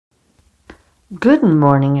Good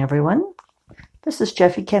morning, everyone. This is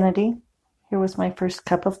Jeffe Kennedy, here with my first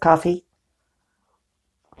cup of coffee.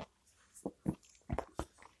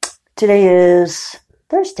 Today is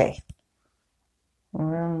Thursday,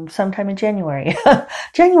 sometime in January,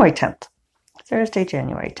 January 10th. Thursday,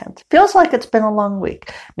 January 10th. Feels like it's been a long week.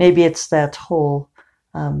 Maybe it's that whole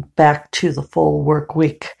back to the full work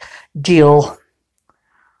week deal.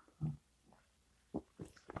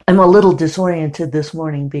 I'm a little disoriented this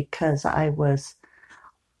morning because I was,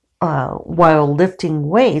 while lifting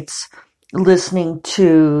weights, listening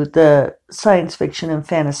to the Science Fiction and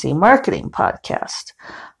Fantasy Marketing podcast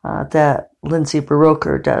that Lindsay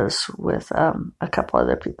Buroker does with a couple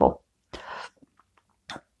other people.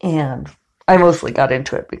 And I mostly got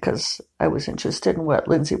into it because I was interested in what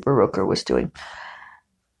Lindsay Buroker was doing.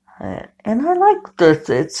 And I like this.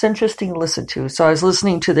 It's interesting to listen to. So I was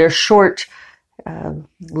listening to their short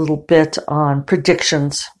little bit on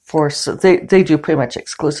predictions so they do pretty much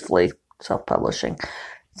exclusively self-publishing.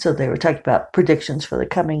 So they were talking about predictions for the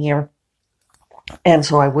coming year. And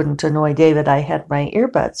so I wouldn't annoy David. I had my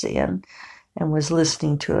earbuds in and was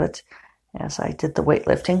listening to it as I did the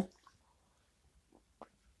weightlifting.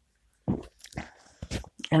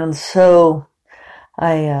 And so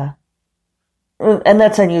and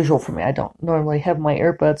that's unusual for me. I don't normally have my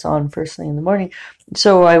earbuds on first thing in the morning.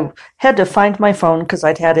 So I had to find my phone because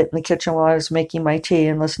I'd had it in the kitchen while I was making my tea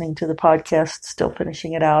and listening to the podcast, still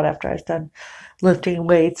finishing it out after I was done lifting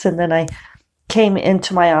weights. And then I came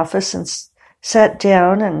into my office and sat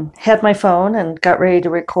down and had my phone and got ready to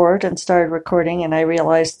record and started recording. And I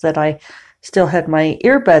realized that I still had my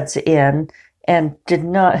earbuds in and did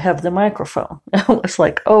not have the microphone. I was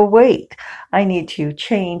like, oh, wait, I need to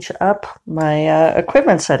change up my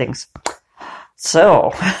equipment settings.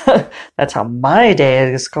 So that's how my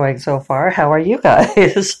day is going so far. How are you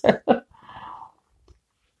guys?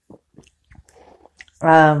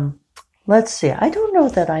 Let's see. I don't know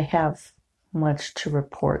that I have much to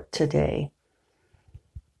report today.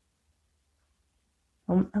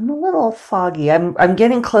 I'm a little foggy. I'm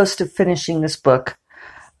getting close to finishing this book.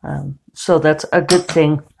 So that's a good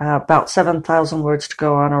thing. About 7,000 words to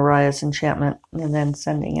go on Araya's Enchantment, and then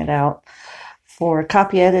sending it out for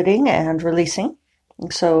copy editing and releasing.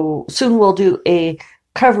 So soon we'll do a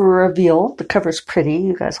cover reveal. The cover's pretty.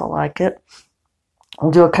 You guys will like it.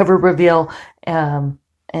 We'll do a cover reveal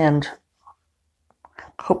and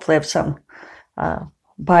hopefully have some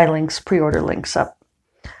buy links, pre-order links up.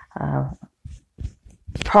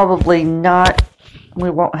 Probably not. We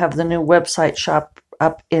won't have the new website shop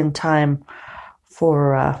up in time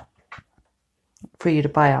for you to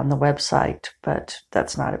buy on the website, but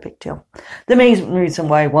that's not a big deal. The main reason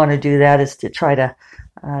why I want to do that is to try to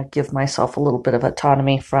give myself a little bit of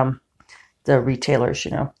autonomy from the retailers,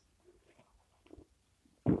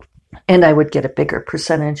 and I would get a bigger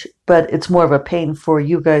percentage, but it's more of a pain for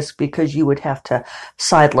you guys because you would have to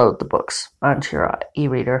sideload the books onto your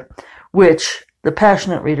e-reader, which the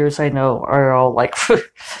passionate readers I know are all like,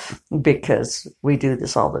 because we do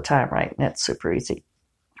this all the time, right? And it's super easy.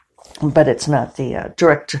 But it's not the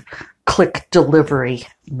direct click delivery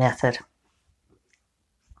method.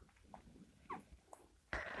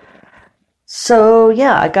 So,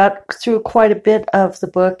 yeah, I got through quite a bit of the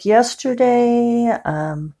book yesterday.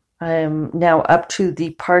 I'm now up to the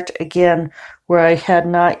part again where I had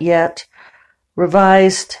not yet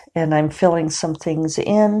revised, and I'm filling some things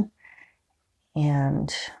in.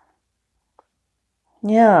 And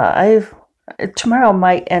yeah, tomorrow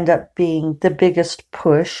might end up being the biggest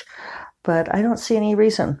push, but I don't see any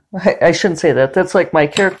reason. I shouldn't say that. That's like my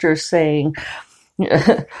character saying,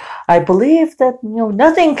 I believe that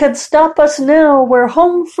nothing can stop us now. We're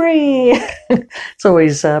home free. It's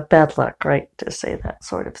always bad luck, right, to say that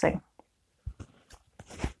sort of thing.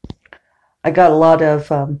 I got a lot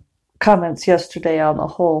of comments yesterday on the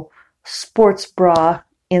whole sports bra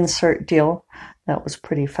insert deal. That was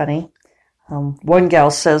pretty funny. One gal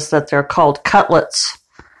says that they're called cutlets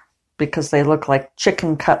because they look like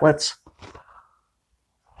chicken cutlets.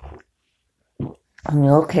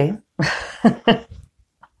 Okay.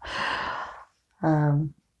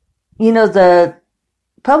 The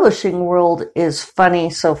publishing world is funny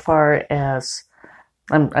so far as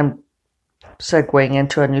I'm segueing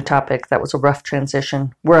into a new topic. That was a rough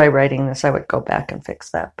transition. Were I writing this, I would go back and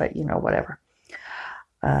fix that, but whatever.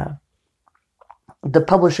 The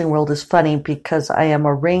publishing world is funny because I am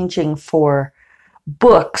arranging for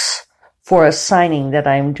books for a signing that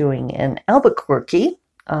I'm doing in Albuquerque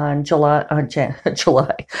on July.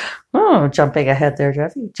 Oh, jumping ahead there,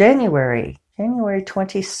 Jeffy. January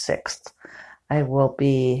 26th. I will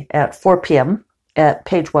be at 4 p.m. at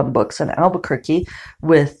Page One Books in Albuquerque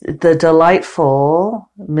with the delightful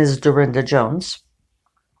Ms. Dorinda Jones.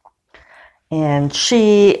 And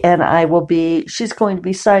she's going to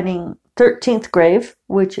be signing 13th Grave,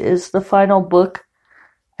 which is the final book.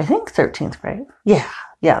 I think 13th Grave. Yeah,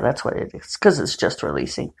 that's what it is, because it's just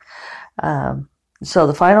releasing. So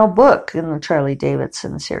the final book in the Charlie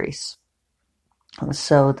Davidson series.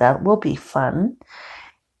 So that will be fun.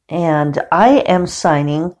 And I am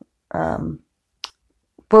signing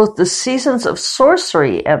both the Seasons of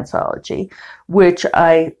Sorcery anthology,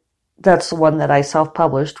 that's the one that I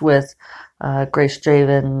self-published with Grace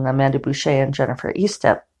Draven, Amanda Boucher, and Jennifer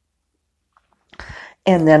Estep.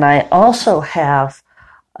 And then I also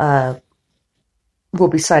will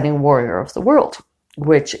be signing Warrior of the World,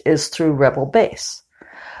 which is through Rebel Base.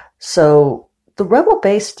 So the Rebel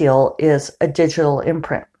Base deal is a digital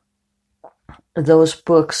imprint. Those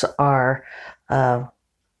books are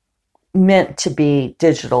meant to be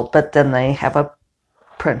digital, but then they have a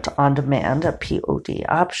print on demand, a POD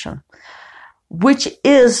option, which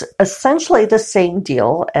is essentially the same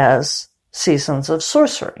deal as Seasons of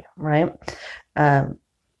Sorcery, right?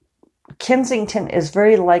 Kensington is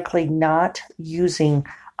very likely not using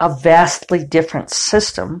a vastly different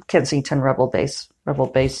system. Kensington Rebel Base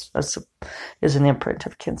is an imprint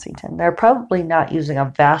of Kensington. They're probably not using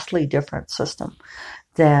a vastly different system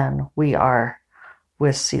than we are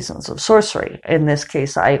with Seasons of Sorcery. In this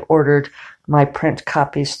case, I ordered my print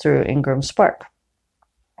copies through Ingram Spark.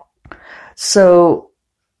 So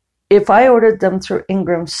if I ordered them through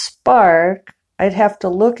Ingram Spark, I'd have to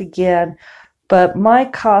look again, but my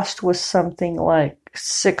cost was something like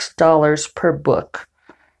 $6 per book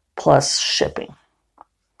plus shipping.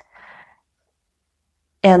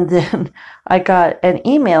 And then I got an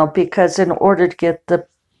email because in order to get the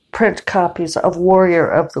print copies of Warrior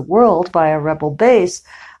of the World via Rebel Base,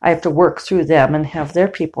 I have to work through them and have their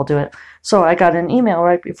people do it. So I got an email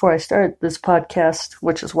right before I started this podcast,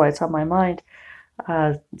 which is why it's on my mind,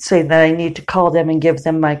 saying that I need to call them and give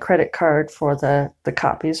them my credit card for the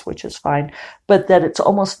copies, which is fine, but that it's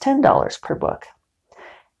almost $10 per book.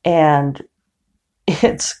 And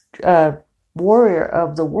it's Warrior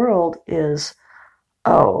of the World is,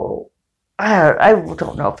 I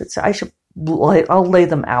don't know if I'll lay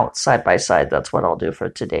them out side by side. That's what I'll do for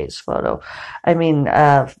today's photo. I mean,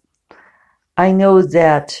 I know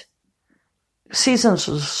that Seasons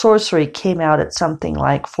of Sorcery came out at something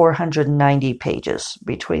like 490 pages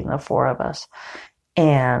between the four of us.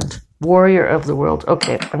 And Warrior of the World,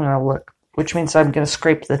 okay, I'm going to look, which means I'm going to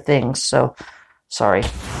scrape the things, so sorry.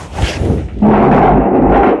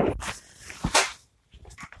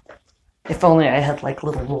 If only I had like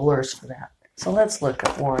little rollers for that. So let's look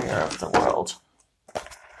at Warrior of the World,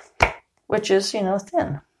 which is,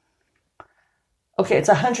 thin. Okay, it's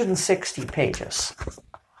 160 pages.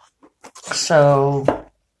 So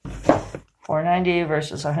 490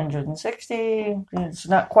 versus 160, it's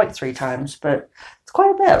not quite 3 times, but it's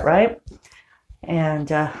quite a bit, right? And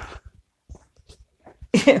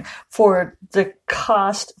for the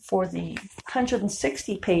cost for the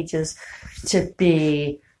 160 pages to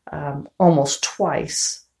be almost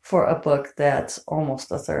twice for a book that's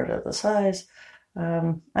almost a third of the size, I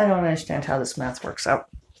don't understand how this math works out.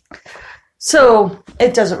 So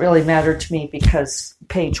it doesn't really matter to me because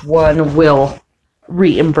Page One will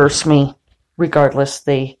reimburse me regardless.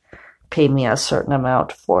 They pay me a certain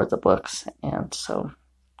amount for the books. And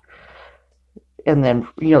then,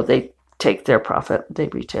 they take their profit, they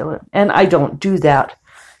retail it. And I don't do that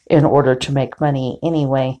in order to make money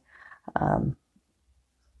anyway.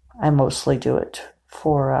 I mostly do it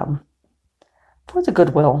for the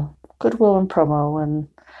goodwill and promo, and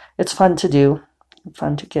it's fun to do.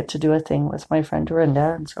 Fun to get to do a thing with my friend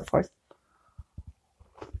Dorinda and so forth.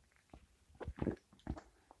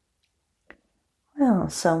 Well,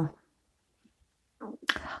 so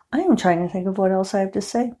I am trying to think of what else I have to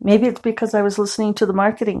say. Maybe it's because I was listening to the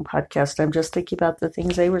marketing podcast. I'm just thinking about the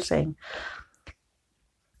things they were saying.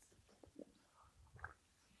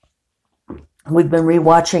 We've been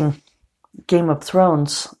rewatching Game of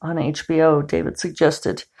Thrones on HBO. David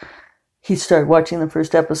suggested he started watching the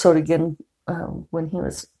first episode again when he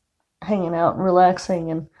was hanging out and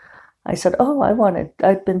relaxing, and I said,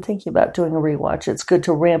 I've been thinking about doing a rewatch. It's good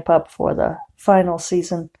to ramp up for the final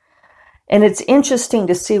season. And it's interesting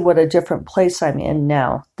to see what a different place I'm in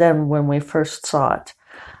now than when we first saw it.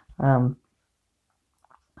 And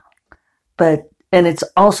it's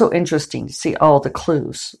also interesting to see all the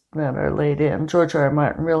clues that are laid in. George R. R.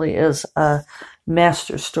 Martin really is a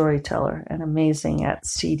master storyteller and amazing at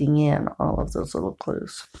seeding in all of those little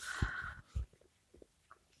clues.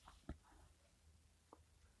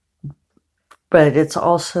 but it's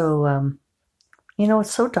also,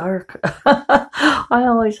 it's so dark. I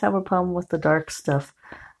always have a problem with the dark stuff.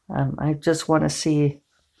 I just want to see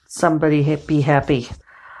somebody be happy.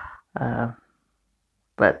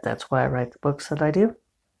 But that's why I write the books that I do.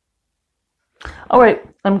 All right,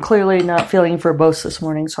 I'm clearly not feeling verbose this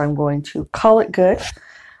morning, so I'm going to call it good.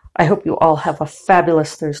 I hope you all have a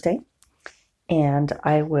fabulous Thursday, and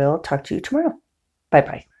I will talk to you tomorrow.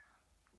 Bye-bye.